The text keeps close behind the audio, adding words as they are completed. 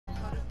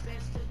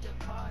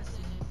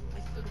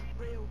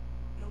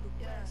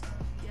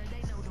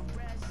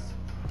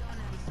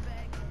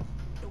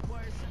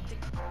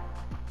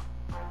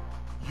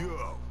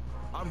Yo,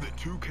 I'm the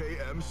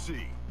 2K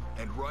MC,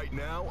 and right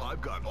now I've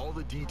got all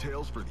the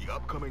details for the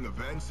upcoming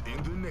events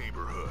in the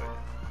neighborhood.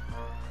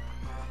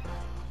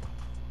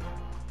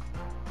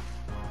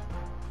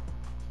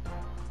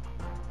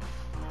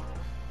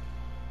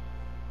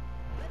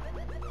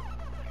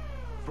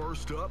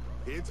 First up,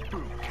 it's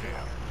boot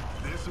camp.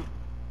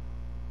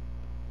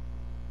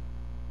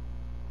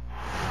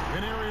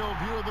 An aerial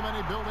view of the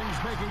many buildings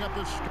making up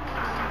this.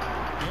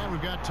 And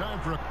we've got time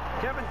for a...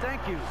 Kevin,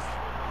 thank you.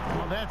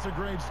 Well, that's a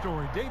great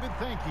story. David,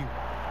 thank you.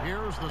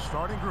 Here's the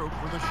starting group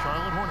for the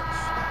Charlotte Hornets.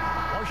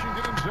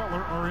 Washington and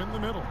Zeller are in the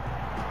middle.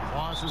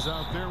 Voss is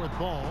out there with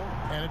ball,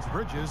 and it's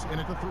Bridges in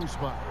at the 3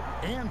 spot.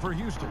 And for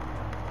Houston,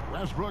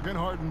 Westbrook and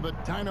Harden, the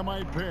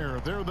dynamite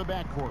pair. They're the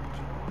backcourt.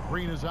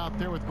 Green is out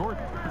there with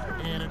Gordon.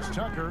 And it's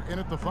Tucker in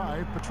at the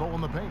 5, patrolling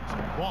the paint.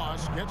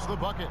 Voss gets the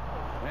bucket.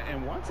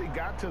 And once he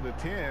got to the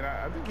 10,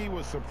 I think he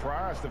was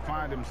surprised to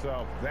find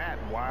himself that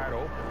wide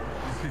open.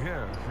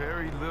 Yeah,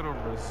 very little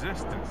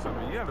resistance. I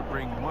mean, you had to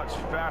bring much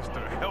faster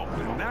help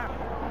than that.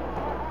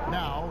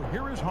 Now,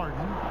 here is Harden.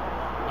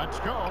 Let's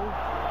go.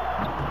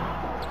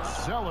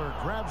 Zeller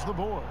grabs the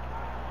board.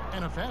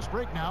 And a fast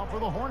break now for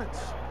the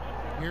Hornets.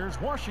 Here's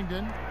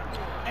Washington.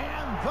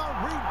 And the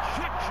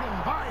rejection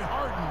by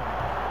Harden.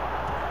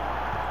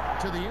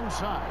 To the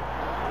inside.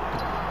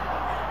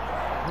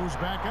 Moves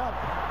back up.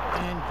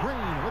 And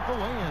Green with the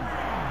lay-in.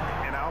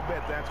 And I'll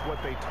bet that's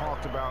what they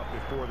talked about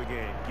before the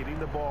game, getting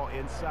the ball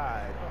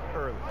inside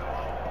early.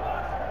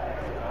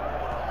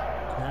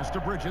 Pass to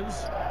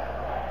Bridges.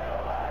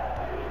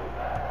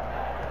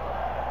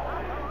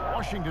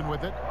 Washington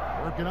with it,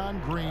 working on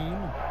Green.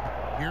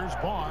 Here's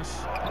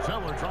Voss.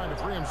 Zeller trying to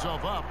free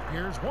himself up.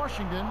 Here's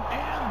Washington.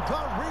 And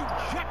the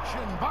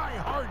rejection by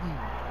Harden.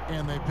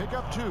 And they pick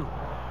up 2.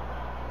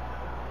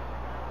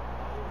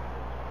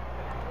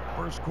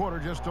 First quarter,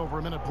 just over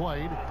a minute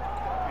played.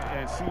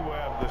 And see,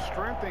 Webb, the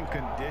strength and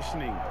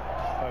conditioning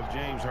of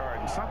James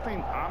Harden,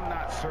 something I'm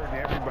not certain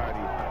everybody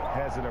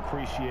has an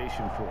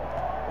appreciation for.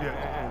 Yeah,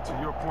 and to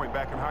your point,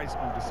 back in high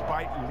school,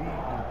 despite leading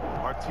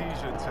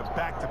Artesia to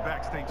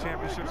back-to-back state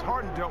championships,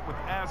 Harden dealt with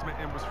asthma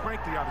and was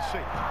frankly out of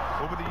shape.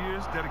 Over the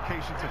years,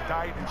 dedication to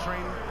diet and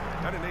training,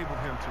 that enabled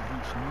him to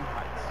reach new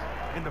heights.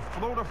 And the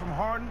floater from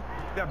Harden,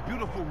 that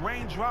beautiful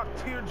raindrop,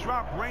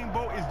 teardrop,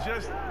 rainbow is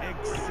just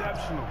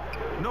exceptional.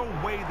 No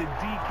way the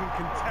D can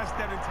contest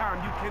that in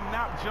time. You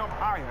cannot jump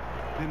higher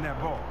than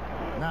that ball.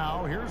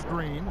 Now, here's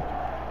Green.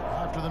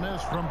 After the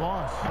miss from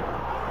Voss.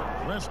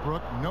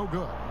 Westbrook, no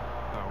good.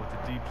 With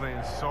the D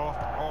playing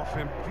soft off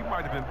him, he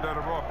might have been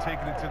better off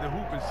taking it to the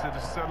hoop instead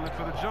of settling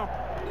for the jumper.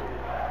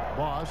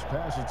 Voss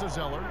passes to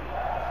Zeller.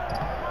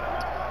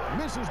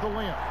 Misses the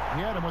layup.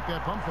 He had him with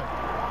that pump fake.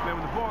 Man,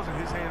 when the ball's in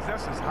his hands,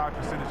 that's as high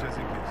percentage as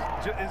it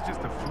gets. It's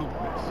just a fluke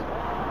miss.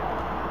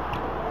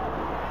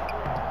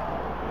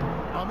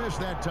 A miss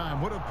that time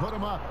would have put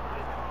him up.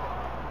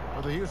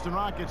 For the Houston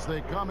Rockets,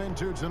 they come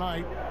into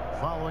tonight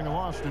following a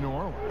loss to New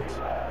Orleans.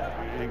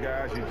 And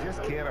guys, you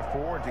just can't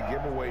afford to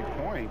give away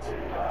points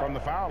from the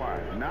foul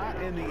line. Not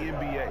in the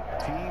NBA.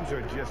 Teams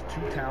are just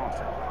too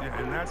talented. Yeah,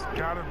 and that's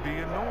got to be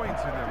annoying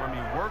to them. I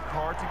mean, work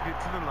hard to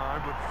get to the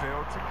line, but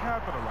fail to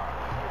capitalize.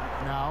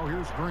 Now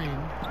here's Green.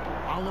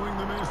 Following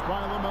the miss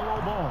by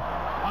LaMelo Ball.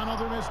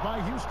 Another miss by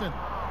Houston.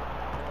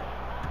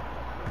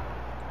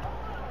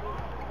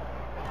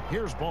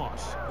 Here's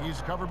Voss.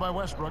 He's covered by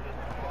Westbrook.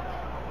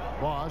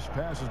 Voss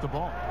passes the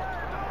ball.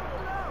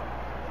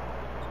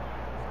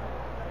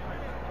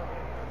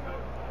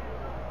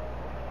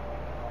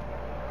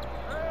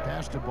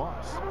 Pass to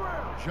Voss.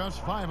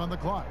 Just 5 on the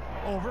clock.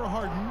 Over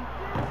Harden.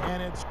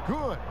 And it's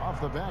good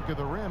off the back of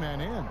the rim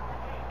and in.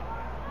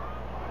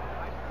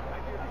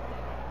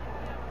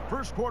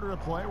 First quarter of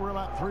play. We're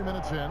about 3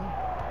 minutes in.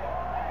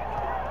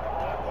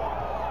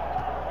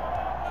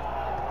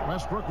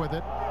 Westbrook with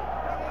it.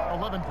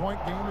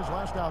 11-point game his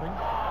last outing.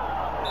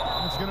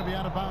 It's going to be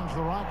out of bounds.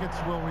 The Rockets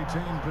will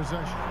retain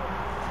possession.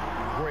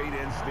 Great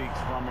instincts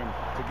from him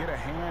to get a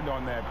hand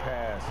on that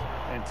pass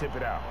and tip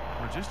it out.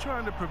 We're just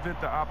trying to prevent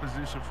the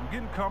opposition from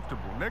getting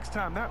comfortable. Next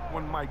time, that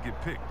one might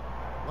get picked.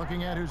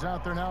 Looking at who's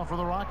out there now for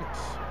the Rockets.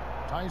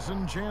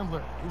 Tyson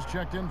Chandler. He's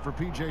checked in for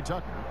P.J.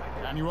 Tucker.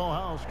 Daniel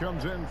House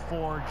comes in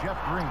for Jeff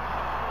Green.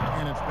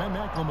 And it's Ben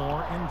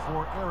McLemore in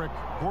for Eric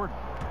Gordon.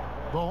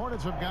 The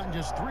Hornets have gotten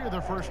just 3 of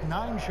their first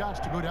 9 shots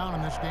to go down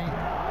in this game.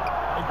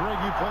 Hey, Greg,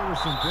 you play with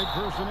some big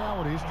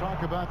personalities.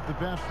 Talk about the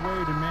best way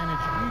to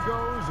manage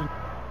egos and...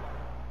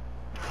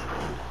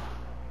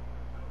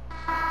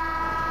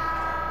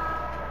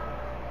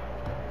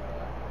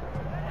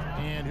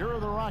 And here are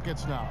the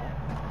Rockets now.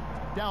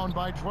 Down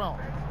by 12.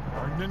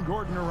 Harden and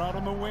Gordon are out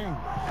on the wing.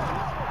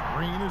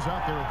 Green is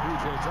out there with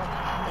P.J. Tucker.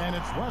 And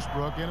it's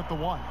Westbrook in at the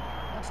 1.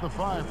 That's the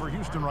 5 for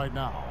Houston right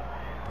now.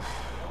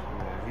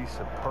 He's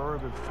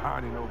superb at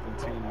finding open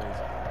teammates.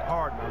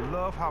 Harden, I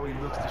love how he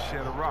looks to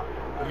shed a rock.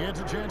 He gets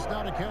a chance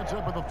now to catch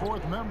up with the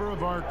 4th member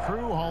of our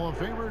crew, Hall of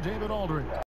Famer David Aldridge.